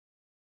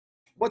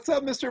What's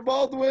up, Mr.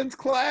 Baldwin's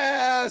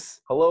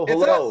class? Hello, It's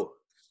us. hello.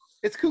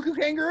 It's Koo Koo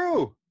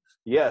Kangaroo.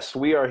 Yes,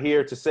 we are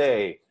here to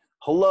say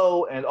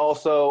hello, and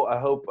also I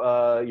hope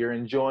you're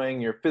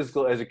enjoying your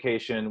physical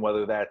education,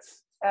 whether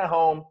that's at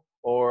home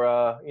or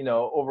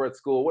over at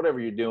school, whatever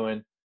you're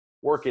doing.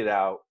 Work it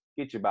out,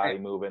 get your body Hey,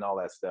 moving, all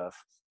that stuff.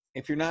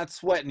 if you're not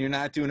sweating, you're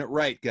not doing it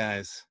right,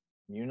 guys.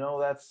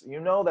 That's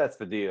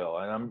the deal,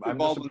 and Mr. I'm just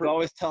Baldwin's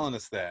always telling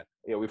us that.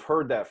 yeah, we've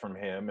heard that from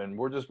him, and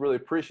we're just really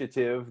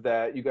appreciative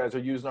that you guys are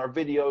using our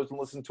videos and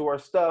listening to our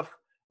stuff.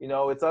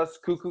 It's us,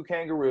 Koo Koo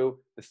Kangaroo,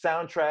 the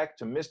soundtrack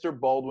to Mr.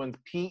 Baldwin's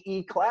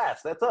PE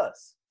class. That's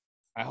us.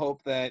 I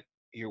hope that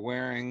you're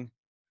wearing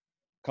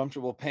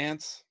comfortable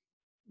pants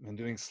and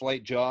doing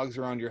slight jogs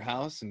around your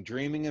house and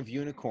dreaming of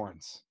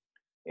unicorns.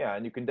 Yeah,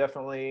 and you can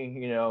definitely,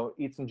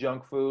 eat some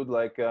junk food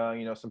like,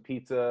 some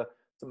pizza,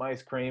 some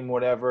ice cream,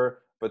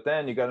 whatever. But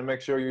then you got to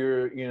make sure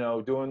you're,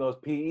 doing those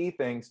PE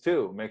things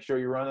too. Make sure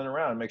you're running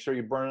around. Make sure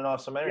you're burning off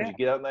some Yeah. energy.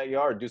 Get out in that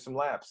yard, do some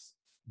laps.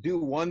 Do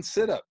one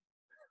sit-up.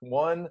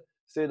 One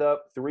sit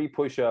up, 3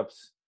 push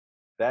ups.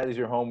 That is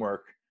your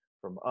homework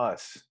from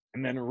us.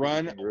 And then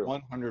run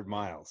 100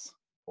 miles.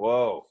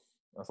 Whoa,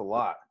 that's a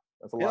lot.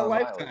 That's a In lot a of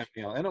lifetime,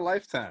 mileage. in a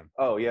lifetime.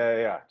 Oh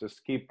yeah.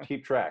 Just keep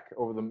track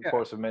over the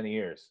course of many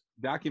years.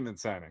 Document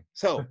signing.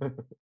 So,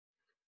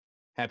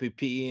 happy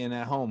PE and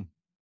at home.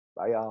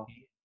 Bye, y'all.